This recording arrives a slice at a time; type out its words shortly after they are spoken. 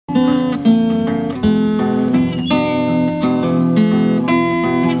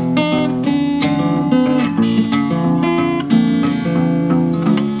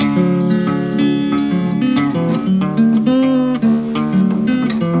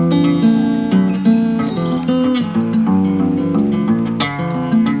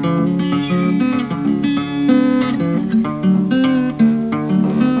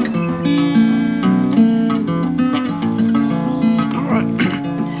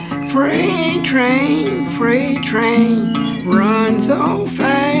freight train, run so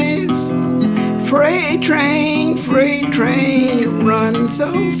fast. Freight train, run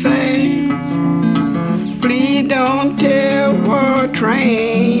so fast. Please don't tell what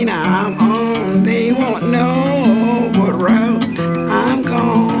train I'm on. They won't know what route I'm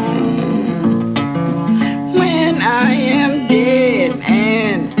gone. When I am dead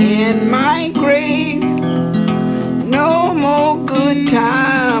and in my grave, no more good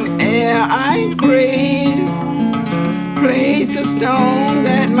time ere I crave. Place the stone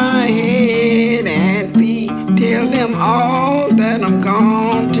at my head and feet. Tell them all that I'm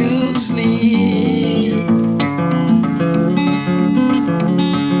gone to sleep.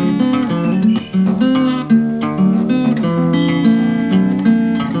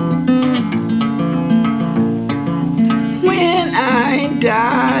 When I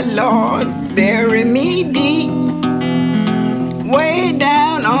die, Lord, bury me deep, way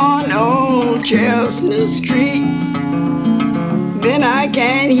down on old Chestnut Street. Then I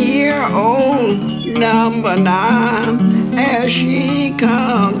can hear old number 9 as she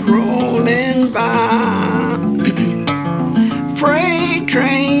comes rolling by. Freight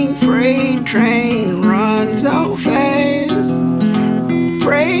train, run so fast.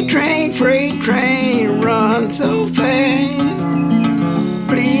 Freight train, run so fast.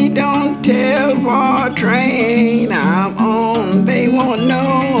 Please don't tell what train I'm on. They won't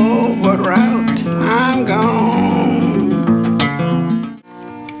know what route I'm gone.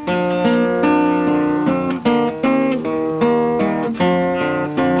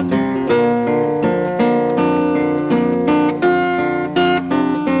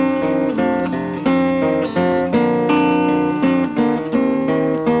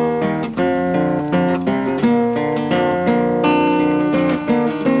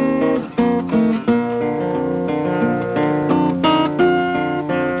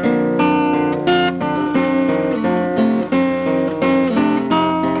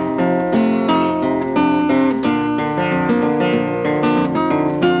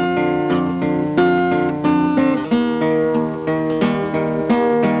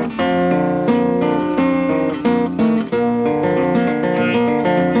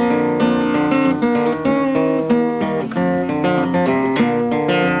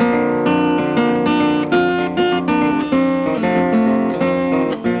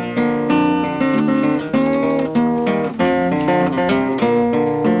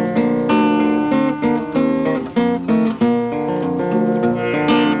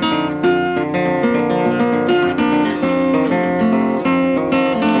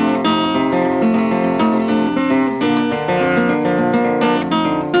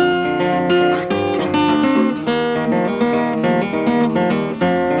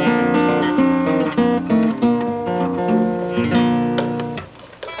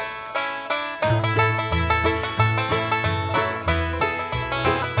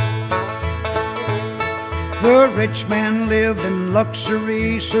 The rich man lived in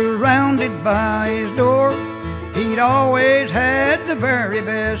luxury, surrounded by his door. He'd always had the very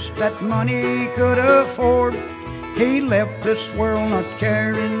best that money could afford. He left this world not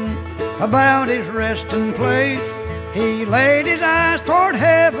caring about his resting place. He laid his eyes toward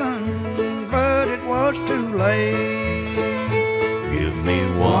heaven, but it was too late. Give me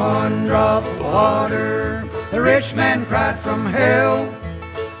one drop of water, the rich man cried from hell.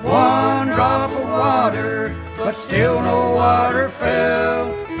 One drop of water, but still no water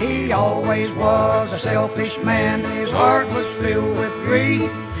fell. He always was a selfish man, his heart was filled with greed.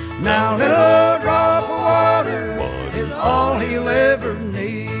 Now little drop of water is all he'll ever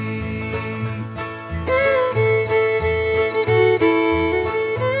need.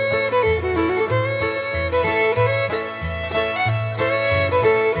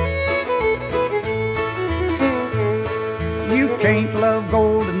 You can't love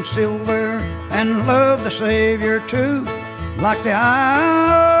gold and silver and love the Savior too. Like the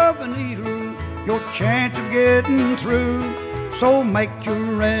eye of a needle, your chance of getting through. So make your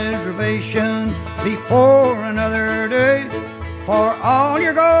reservations before another day, for all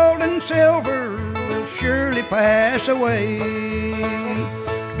your gold and silver will surely pass away.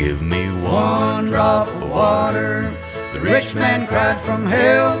 give me One drop of water, the rich man cried from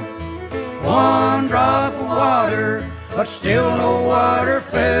hell. One drop of water, but still no water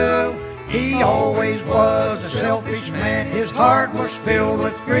fell. He always was a selfish man, his heart was filled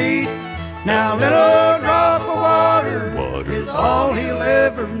with greed. Now little drop of water is all he'll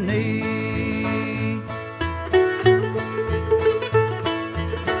ever need.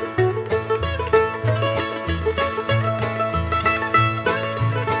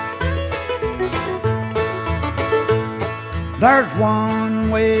 There's one one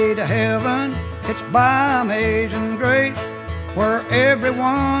way to heaven, it's by amazing grace, where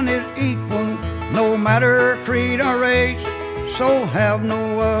everyone is equal, no matter creed or race. So have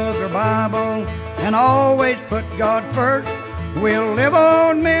no other Bible and always put God first. We'll live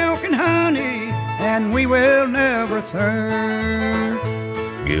on milk and honey and we will never thirst.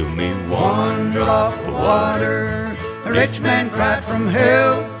 Give me One drop of water, the rich man cried from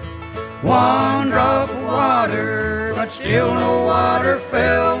hell. One drop of water, but still no water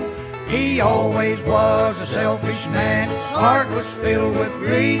fell. He always was a selfish man, his heart was filled with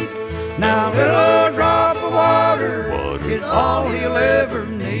greed. Now a little drop of water is all he'll ever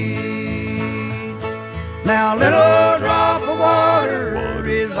need. Now a little drop of water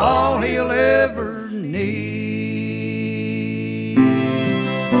is all he'll ever need.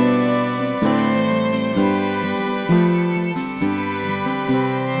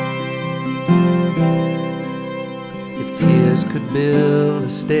 Tears could build a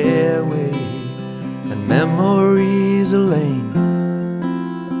stairway and memories a lane,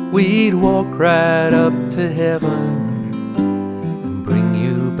 we'd walk right up to heaven and bring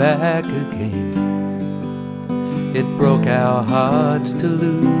you back again. It broke our hearts to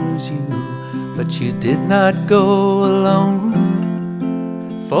lose you, but you did not go alone,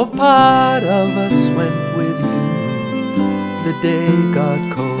 for part of us went with you the day God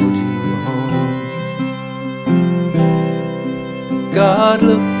called you home. God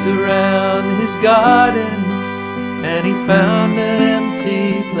looked around his garden and he found an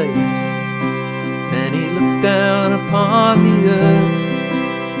empty place. Then he looked down upon the earth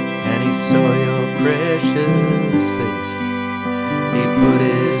and he saw your precious face. He put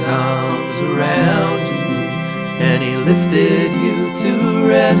his arms around you and he lifted you to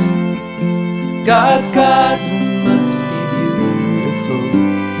rest. God's garden must be beautiful.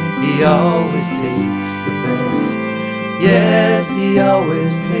 He always takes the best. Yes, he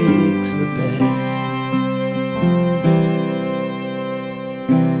always takes the best.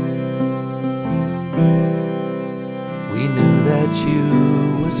 We knew that you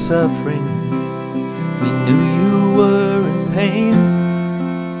were suffering. We knew you were in pain.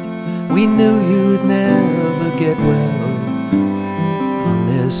 We knew you'd never get well on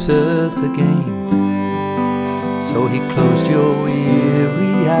this earth again. So he closed your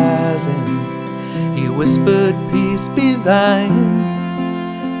weary eyes and he whispered, peace be thine.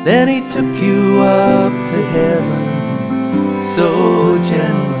 Then he took you up to heaven, so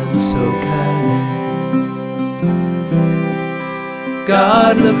gentle and so kind.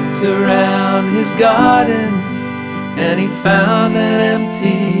 God looked around his garden and he found an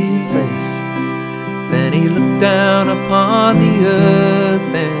empty place. Then he looked down upon the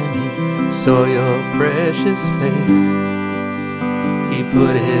earth and he saw your precious face. He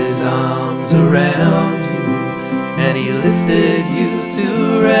put his arms around you and he lifted you to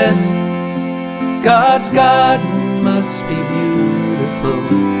rest. God's garden must be beautiful.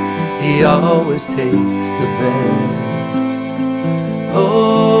 He always takes the best.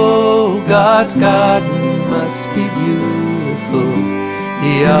 Oh, God's garden must be beautiful.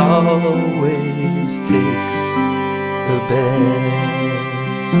 He always takes the best.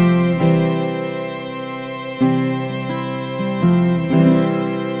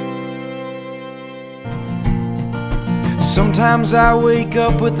 Sometimes I wake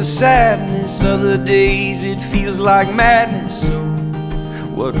up with the sadness, other days it feels like madness. So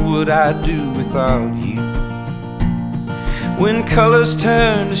what would I do without you? When colors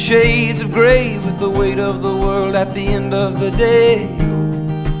turn to shades of gray, with the weight of the world at the end of the day,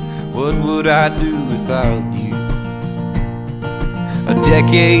 what would I do without you? A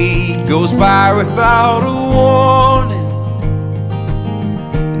decade goes by without a warning,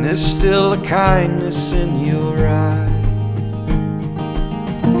 and there's still a kindness in your eyes.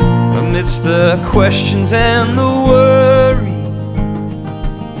 Amidst the questions and the worry,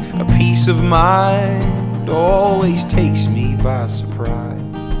 a peace of mind always takes me by surprise.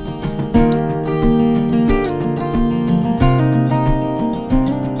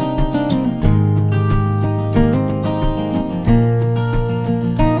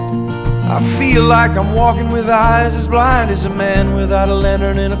 I feel like I'm walking with eyes as blind as a man without a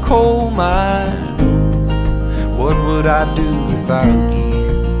lantern in a coal mine. What would I do without you?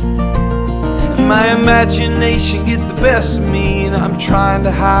 My imagination gets the best of me and I'm trying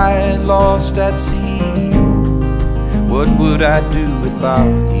to hide, lost at sea. What would I do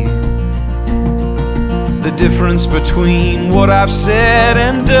without you? The difference between what I've said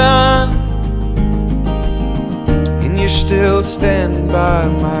and done, and you're still standing by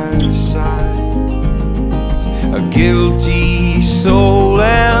my side. A guilty soul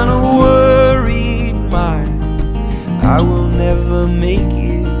and a worried mind, I will never make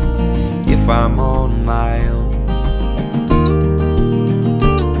it if I'm on my own.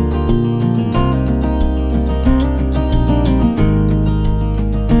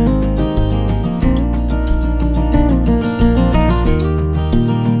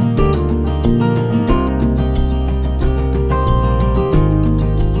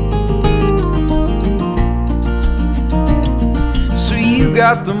 You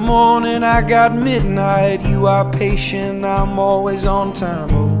got the morning, I got midnight. You are patient, I'm always on time.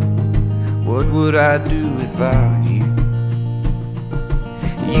 Oh, what would I do without you?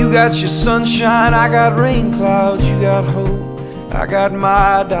 You got your sunshine, I got rain clouds. You got hope, I got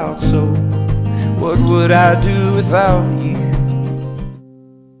my doubts. So what would I do without you?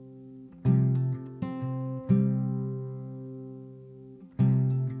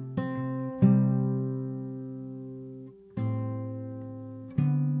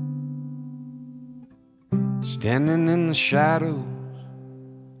 Standing in the shadows,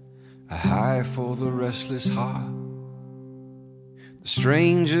 a high for the restless heart. The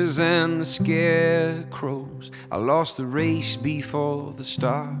strangers and the scarecrows, I lost the race before the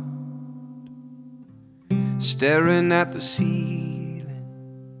start. Staring at the ceiling,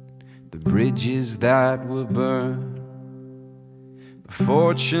 the bridges that were burned, the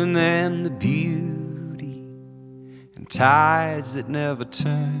fortune and the beauty, and tides that never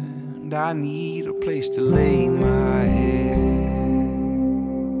turn. I need a place to lay my head.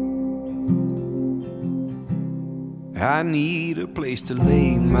 I need a place to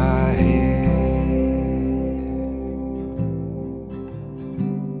lay my head.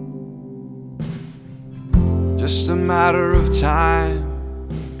 Just a matter of time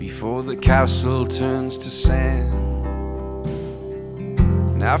before the castle turns to sand.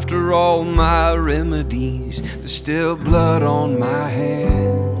 And after all my remedies, there's still blood on my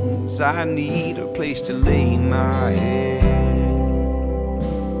hands. I need a place to lay my head.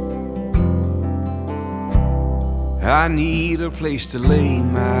 I need a place to lay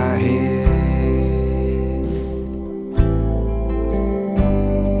my head.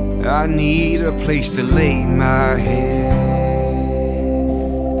 I need a place to lay my head.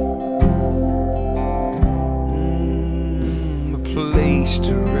 A place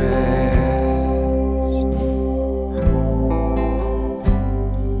to rest.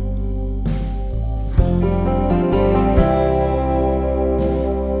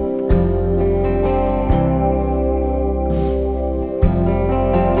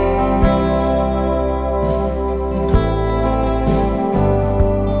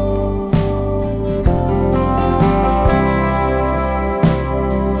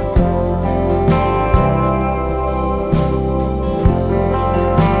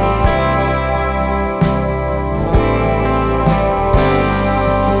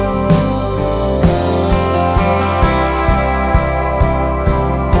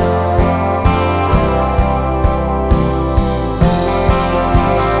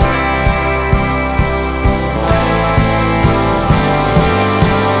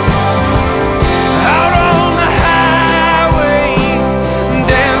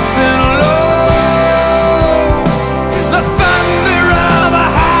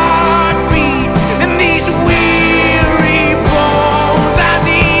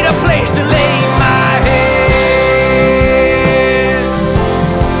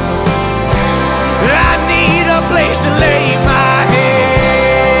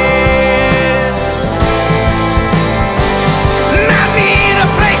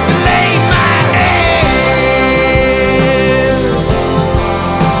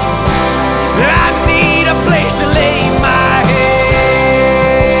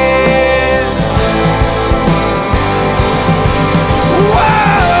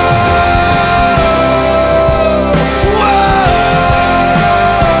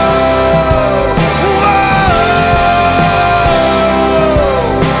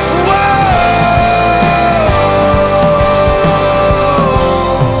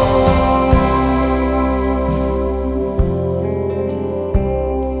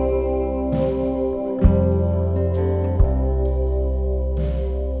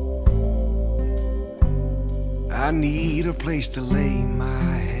 I need a place to lay my